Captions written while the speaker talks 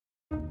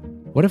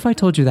What if I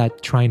told you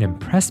that trying to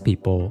impress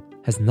people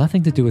has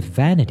nothing to do with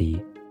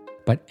vanity,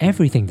 but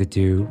everything to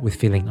do with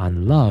feeling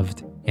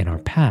unloved in our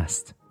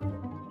past?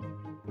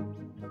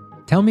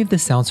 Tell me if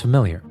this sounds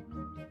familiar.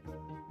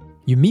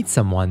 You meet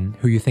someone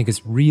who you think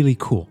is really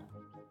cool,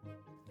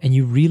 and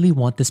you really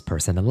want this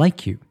person to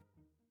like you.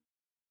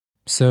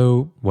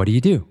 So what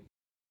do?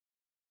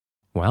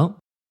 Well,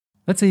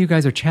 let's say you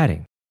guys are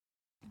chatting,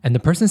 and the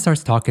person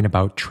starts talking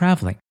about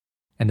traveling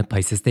and the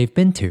places they've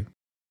been to.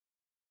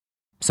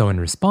 So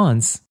in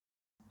response,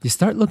 you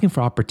start looking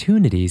for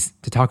opportunities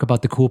to talk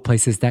about the cool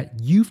places that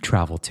you've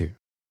traveled to.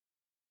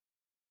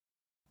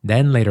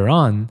 Then later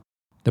on,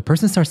 the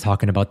person starts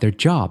talking about their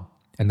job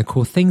and the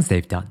cool things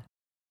they've done.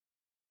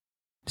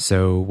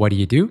 So what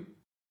do?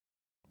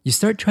 You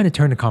start trying to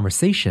turn the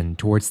conversation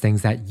towards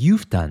things that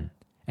you've done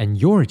and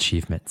your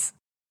achievements.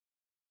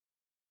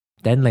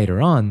 Then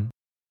later on,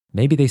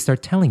 maybe they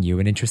start telling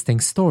you an interesting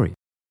story.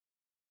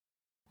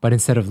 But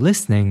instead of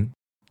listening,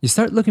 you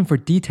start looking for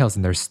details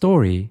in their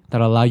story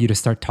that allow you to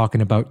start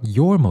talking about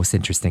your most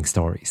interesting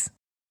stories.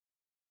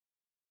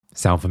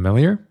 Sound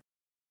familiar?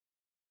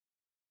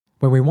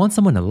 When we want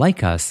someone to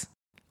like us,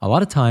 a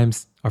lot of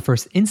times our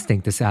first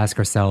instinct is to ask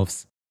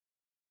ourselves,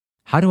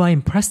 how do I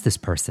impress this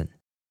person?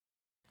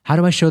 How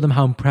do I show them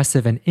how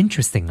impressive and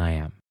interesting I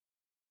am?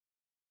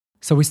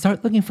 So we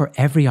start looking for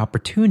every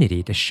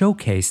opportunity to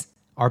showcase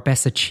our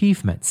best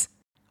achievements,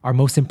 our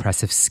most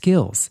impressive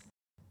skills,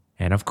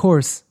 and of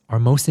course, our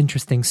most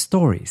interesting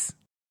stories.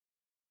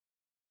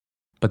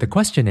 But the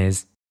question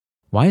is,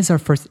 why is our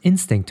first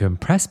instinct to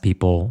impress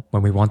people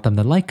when we want them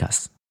to like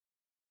us?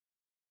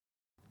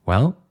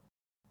 Well,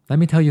 let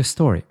me tell you a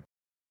story.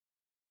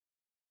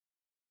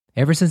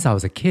 Ever since I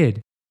was a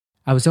kid,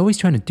 I was always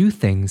trying to do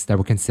things that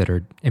were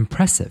considered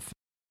impressive.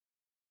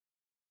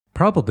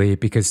 Probably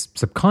because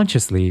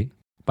subconsciously,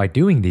 by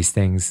doing these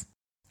things,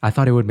 I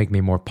thought it would make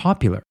me more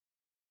popular.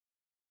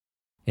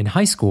 In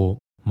high school,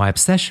 my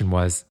obsession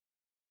was,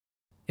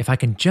 if I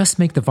can just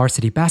make the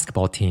varsity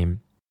basketball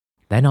team,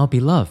 then I'll be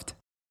loved.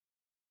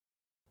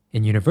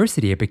 In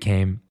university, it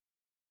became,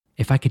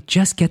 if I could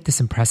just get this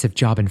impressive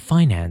job in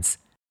finance,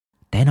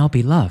 then I'll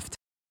be loved.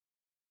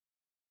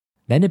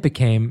 Then it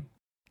became,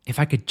 if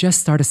I could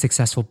just start a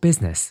successful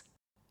business,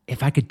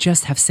 if I could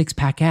just have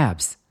six-pack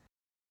abs.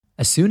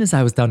 As soon as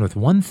I was done with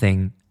one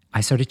thing,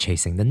 I started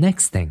chasing the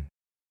next thing.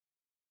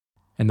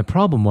 And the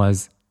problem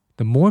was,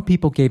 the more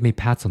people gave me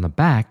pats on the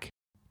back,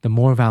 the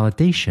more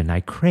validation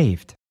I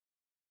craved.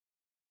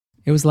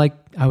 It was like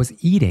I was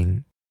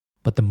eating,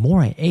 but the more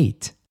I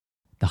ate,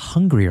 the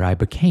hungrier I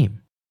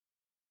became.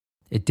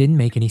 It didn't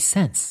make any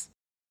sense.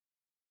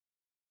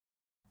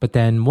 But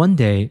then one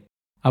day,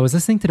 I was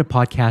listening to the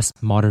podcast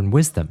Modern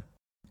Wisdom,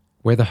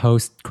 where the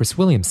host, Chris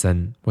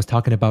Williamson, was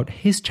talking about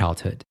his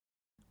childhood,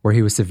 where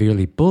he was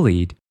severely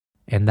bullied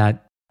and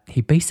that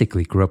he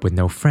basically grew up with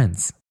no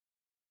friends.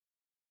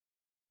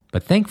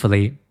 But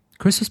thankfully,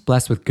 Chris was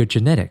blessed with good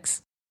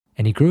genetics,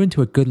 and he grew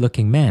into a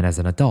good-looking man as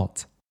an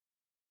adult,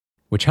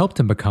 which helped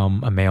him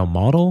become a male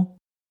model,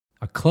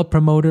 a club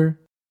promoter,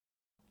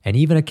 and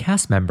even a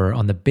cast member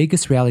on the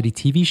biggest reality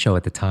TV show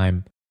at the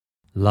time,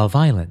 Love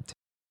Island.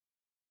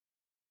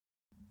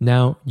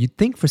 Now, you'd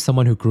think for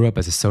someone who grew up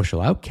as a social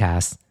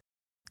outcast,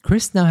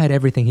 Chris now had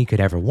everything he could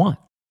ever want,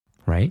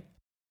 right?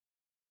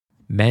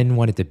 Men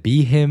wanted to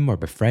be him or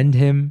befriend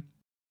him.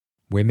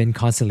 Women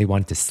constantly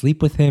wanted to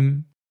sleep with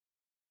him.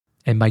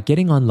 And by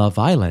getting on Love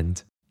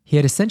Island, he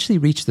had essentially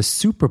reached the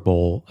Super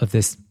Bowl of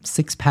this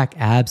six-pack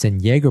abs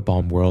and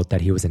Jägerbomb world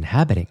that he was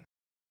inhabiting.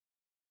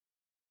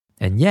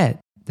 And yet,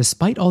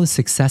 despite all the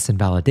success and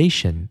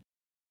validation,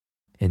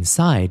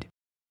 inside,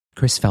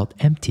 Chris felt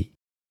empty.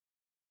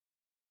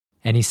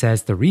 And he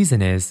says the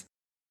reason is,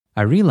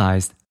 I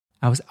realized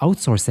I was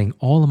outsourcing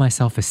all of my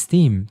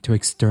self-esteem to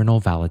external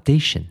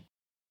validation.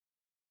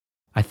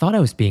 I thought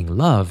I was being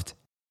loved,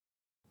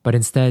 but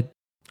instead,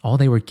 all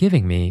they were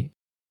giving me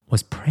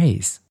was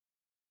praise.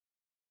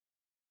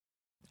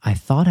 I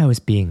thought I was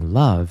being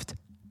loved,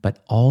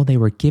 but all they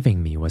were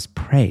giving me was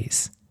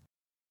praise.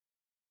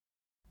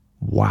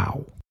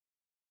 Wow.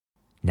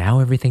 Now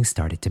everything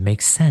started to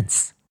make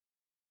sense.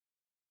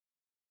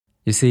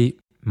 You see,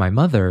 my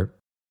mother,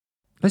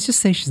 let's just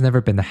say she's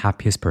never been the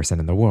happiest person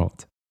in the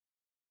world.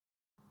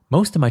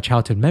 Most of my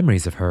childhood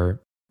memories of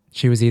her,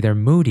 she was either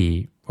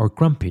moody or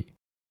grumpy.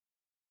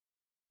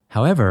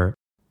 However,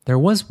 there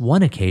was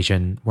one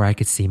occasion where I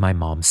could see my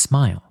mom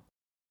smile.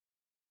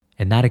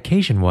 And that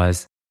occasion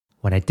was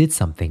when I did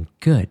something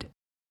good.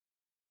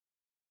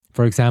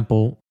 For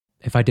example,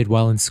 if I did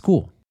well in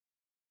school,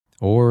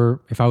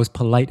 or if I was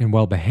polite and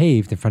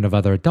well-behaved in front of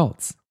other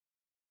adults.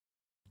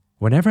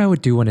 Whenever I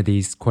would do one of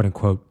these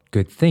quote-unquote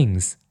good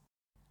things,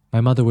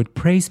 my mother would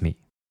praise me,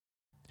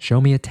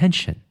 show me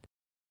attention,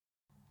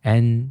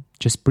 and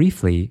just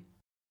briefly,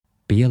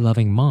 be a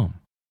loving mom.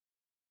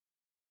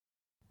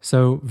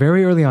 So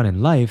very early on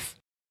in life,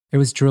 it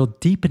was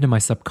drilled deep into my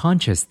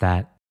subconscious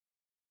that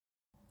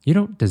you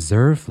don't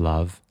deserve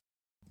love.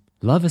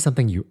 Love is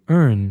something you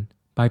earn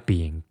by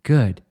being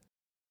good.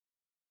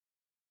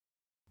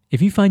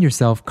 If you find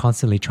yourself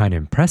constantly trying to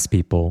impress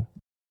people,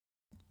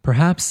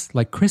 Perhaps,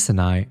 like Chris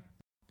and I,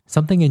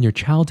 something in your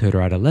childhood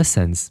or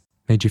adolescence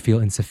made you feel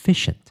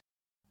insufficient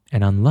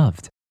and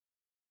unloved.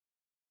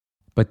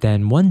 But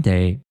then one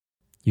day,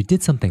 you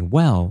did something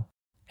well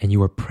and you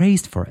were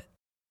praised for it.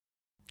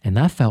 And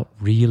that felt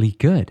really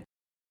good.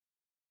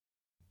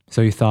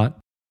 So you thought,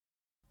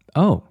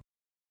 oh,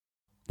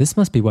 this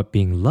must be what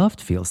being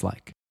loved feels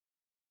like.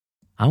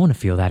 I want to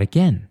feel that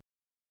again.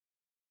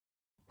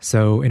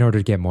 So in order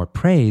to get more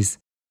praise,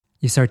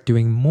 you start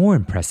doing more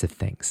impressive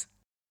things.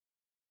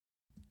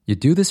 You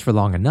do this for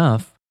long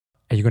enough,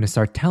 and you're going to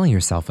start telling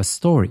yourself a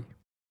story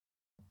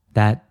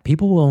that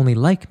people will only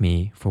like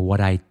me for what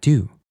I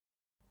do,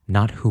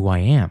 not who I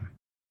am.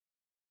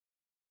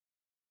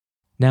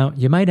 Now,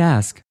 you might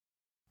ask,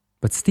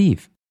 but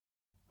Steve,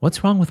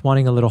 what's wrong with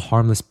wanting a little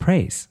harmless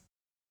praise?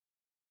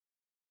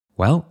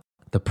 Well,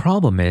 the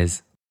problem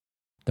is,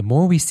 the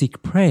more we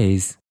seek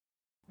praise,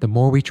 the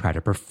more we try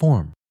to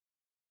perform.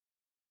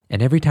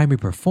 And every time we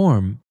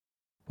perform,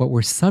 what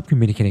we're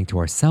subcommunicating to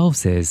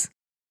ourselves is,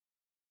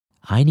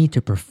 I need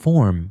to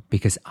perform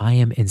because I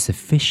am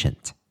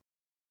insufficient.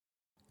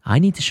 I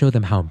need to show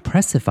them how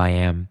impressive I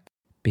am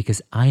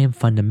because I am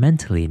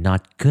fundamentally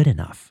not good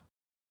enough.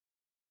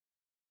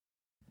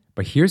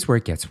 But here's where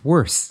it gets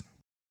worse.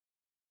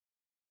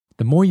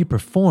 The more you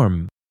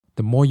perform,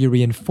 the more you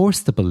reinforce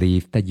the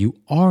belief that you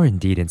are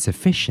indeed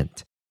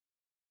insufficient.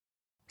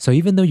 So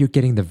even though you're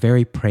getting the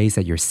very praise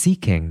that you're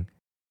seeking,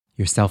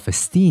 your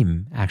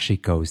self-esteem actually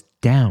goes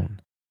down.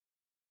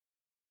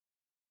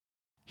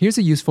 Here's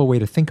a useful way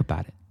to think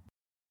about it.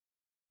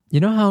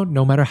 You know how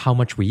no matter how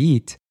much we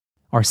eat,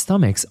 our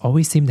stomachs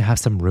always seem to have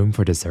some room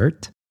for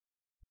dessert?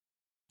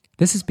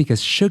 This is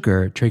because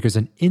sugar triggers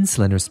an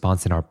insulin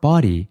response in our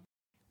body,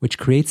 which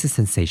creates a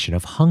sensation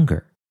of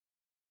hunger.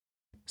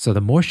 So the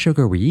more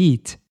sugar we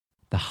eat,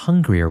 the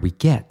hungrier we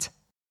get.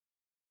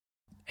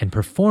 And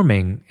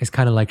performing is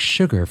kind of like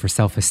sugar for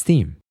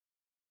self-esteem.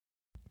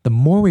 The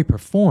more we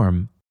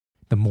perform,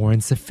 the more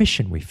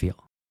insufficient we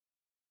feel,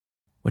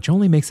 which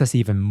only makes us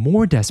even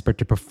more desperate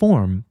to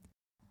perform,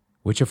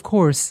 which of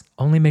course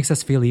only makes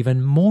us feel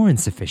even more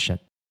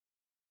insufficient.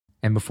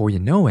 And before you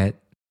know it,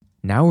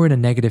 now we're in a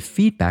negative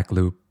feedback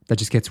loop that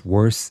just gets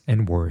worse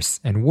and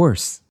worse and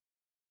worse.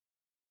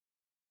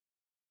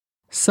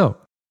 So,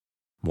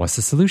 what's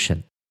the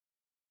solution?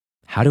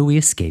 How do we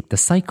escape the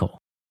cycle?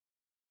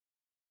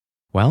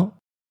 Well,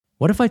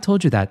 what if I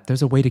told you that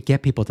there's a way to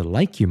get people to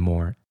like you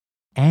more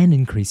and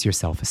increase your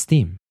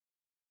self-esteem?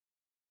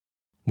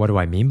 What do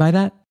I mean by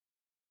that?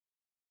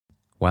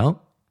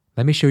 Well,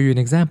 let me show you an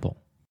example.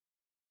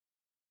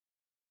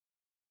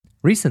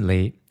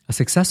 Recently, a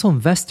successful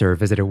investor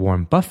visited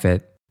Warren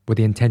Buffett with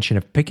the intention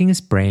of picking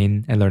his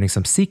brain and learning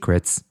some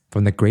secrets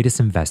from the greatest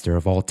investor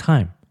of all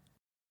time.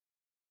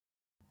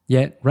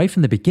 Yet, right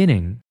from the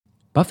beginning,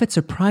 Buffett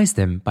surprised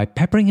him by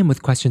peppering him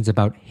with questions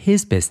about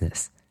his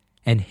business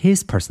and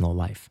his personal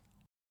life.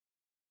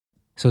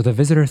 So the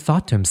visitor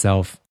thought to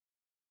himself,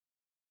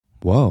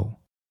 whoa,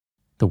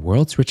 the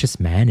world's richest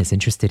man is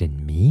interested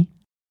in me?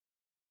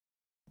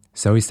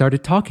 So he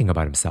started talking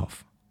about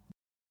himself.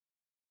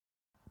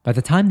 By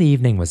the time the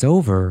evening was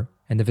over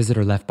and the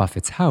visitor left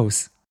Buffett's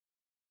house,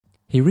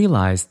 he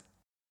realized,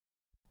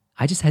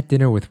 I just had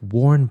dinner with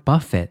Warren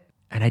Buffett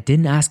and I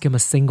didn't ask him a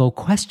single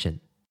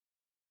question.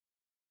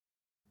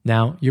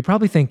 Now, you're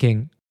probably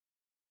thinking,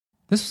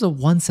 this was a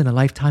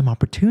once-in-a-lifetime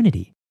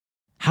opportunity.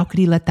 How could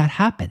he let that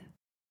happen?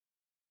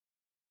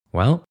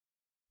 Well,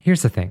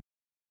 here's the thing.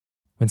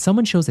 When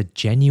someone shows a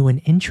genuine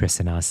interest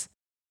in us,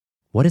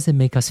 what does it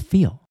make us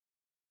feel?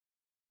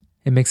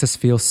 It makes us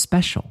feel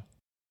special.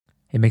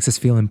 It makes us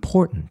feel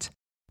important,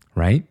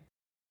 right?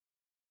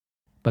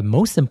 But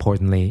most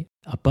importantly,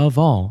 above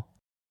all,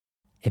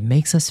 it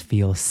makes us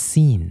feel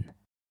seen.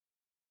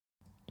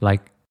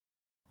 Like,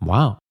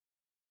 wow,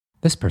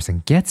 this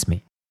person gets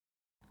me.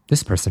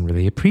 This person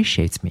really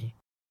appreciates me.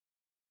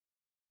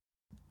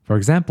 For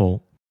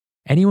example,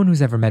 anyone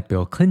who's ever met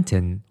Bill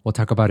Clinton will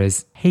talk about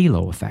his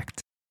halo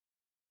effect,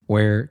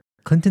 where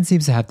Clinton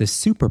seems to have this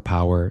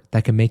superpower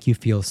that can make you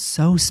feel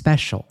so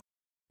special,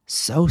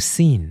 so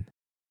seen,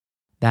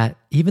 that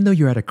even though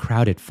you're at a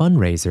crowded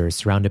fundraiser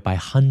surrounded by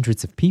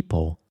hundreds of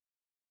people,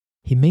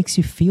 he makes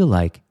you feel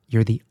like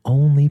you're the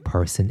only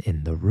person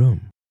in the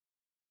room.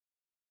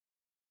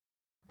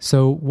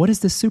 So what is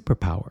this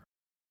superpower?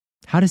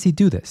 How does he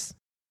do this?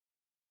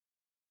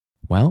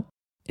 Well,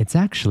 it's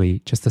actually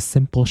just a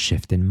simple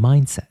shift in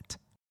mindset.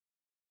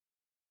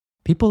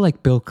 People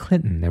like Bill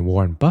Clinton and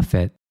Warren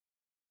Buffett,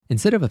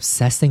 instead of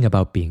obsessing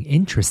about being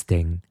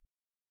interesting,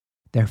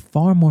 they're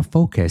far more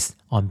focused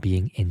on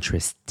being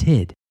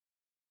interested.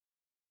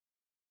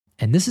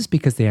 And this is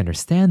because they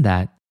understand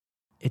that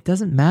it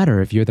doesn't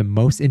matter if you're the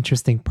most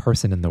interesting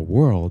person in the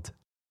world,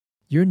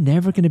 you're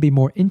never going to be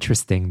more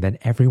interesting than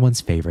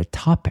everyone's favorite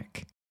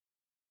topic,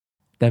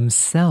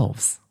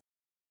 themselves.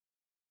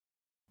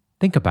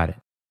 Think about it.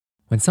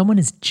 When someone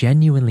is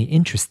genuinely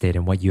interested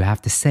in what you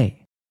have to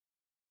say,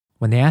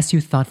 when they ask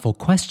you thoughtful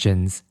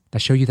questions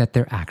that show you that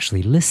they're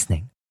actually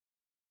listening,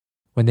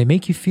 when they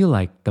make you feel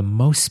like the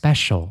most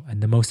special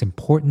and the most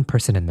important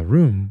person in the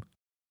room,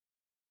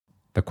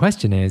 the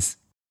question is,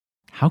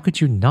 how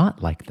could you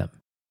not like them?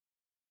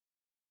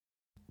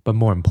 But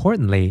more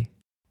importantly,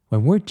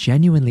 when we're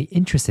genuinely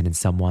interested in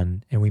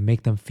someone and we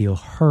make them feel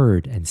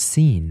heard and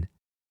seen,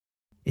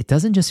 it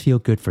doesn't just feel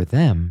good for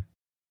them,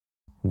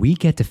 we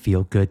get to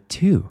feel good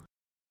too.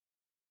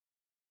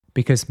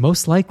 Because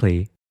most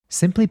likely,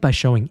 simply by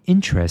showing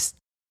interest,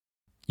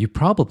 you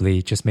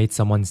probably just made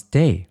someone's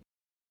day.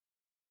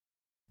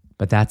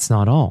 But that's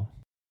not all.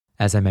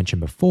 As I mentioned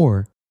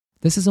before,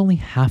 this is only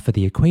half of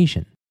the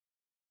equation.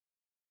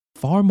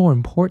 Far more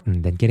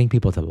important than getting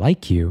people to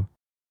like you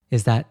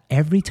is that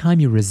every time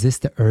you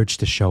resist the urge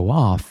to show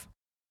off,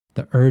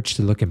 the urge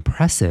to look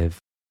impressive,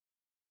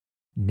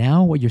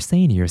 now what you're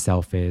saying to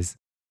yourself is,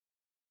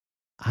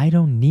 I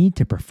don't need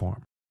to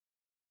perform.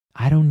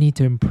 I don't need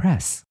to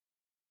impress.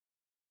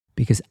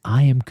 Because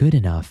I am good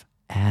enough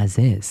as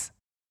is.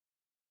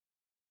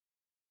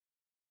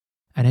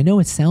 And I know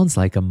it sounds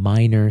like a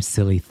minor,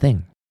 silly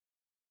thing.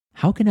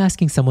 How can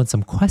asking someone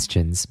some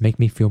questions make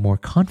me feel more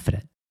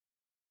confident?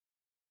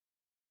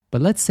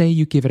 But let's say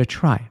you give it a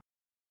try.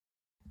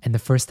 And the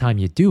first time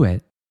you do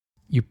it,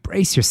 you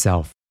brace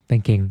yourself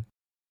thinking,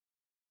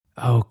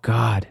 oh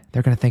God,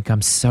 they're going to think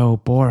I'm so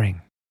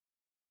boring.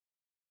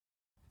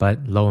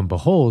 But lo and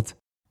behold,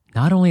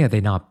 not only are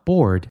they not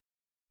bored,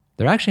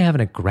 they're actually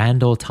having a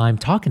grand old time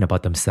talking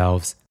about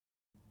themselves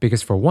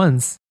because for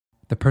once,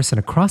 the person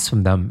across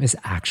from them is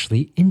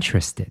actually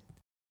interested.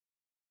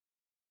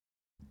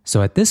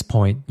 So at this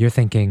point, you're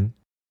thinking,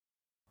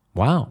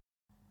 wow,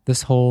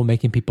 this whole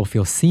making people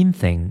feel seen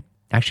thing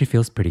actually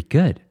feels pretty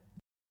good.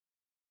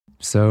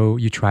 So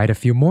you try it a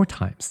few more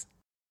times.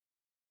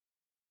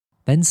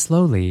 Then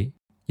slowly,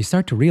 you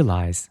start to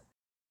realize,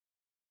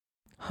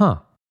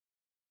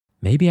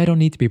 maybe I don't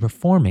need to be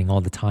performing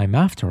all the time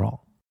after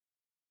all.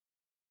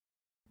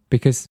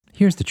 Because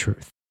here's the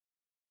truth.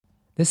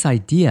 This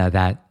idea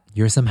that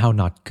you're somehow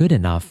not good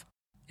enough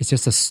is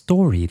just a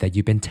story that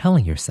you've been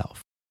telling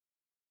yourself.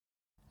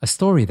 A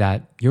story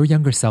that your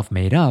younger self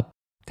made up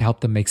to help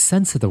them make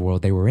sense of the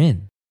world they were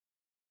in.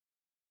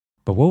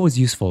 But what was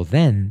useful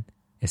then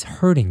is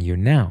hurting you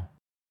now.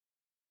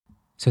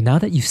 So now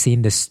that you've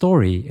seen this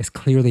story is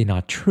clearly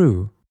not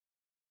true,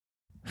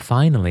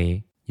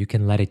 finally, you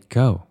can let it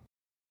go.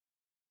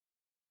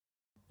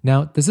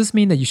 Now, does this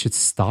mean that you should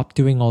stop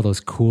doing all those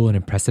cool and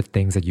impressive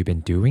things that you've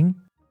been doing?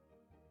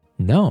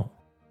 No,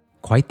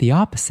 quite the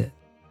opposite.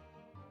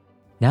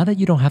 Now that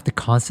you don't have to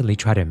constantly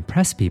try to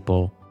impress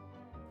people,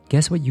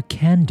 guess what you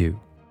can do?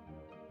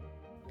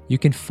 You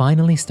can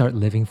finally start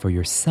living for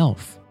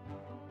yourself.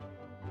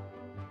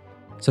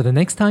 So the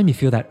next time you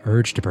feel that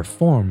urge to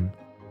perform,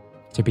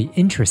 to be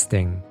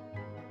interesting,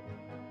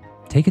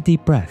 take a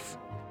deep breath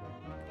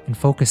and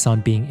focus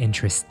on being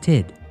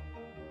interested.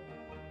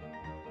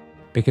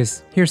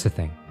 Because here's the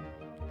thing,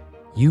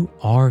 you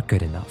are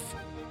good enough.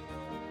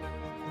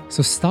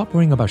 So stop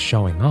worrying about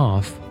showing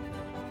off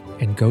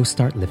and go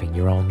start living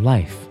your own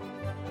life.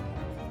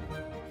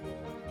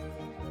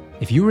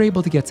 If you were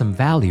able to get some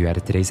value out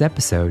of today's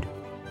episode,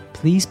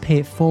 please pay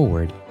it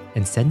forward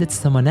and send it to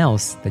someone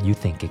else that you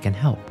think it can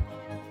help.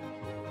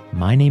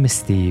 My name is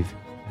Steve.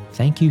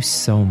 Thank you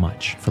so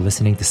much for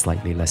listening to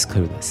Slightly Less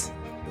Clueless.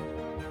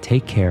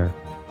 Take care,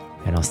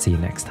 and I'll see you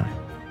next time.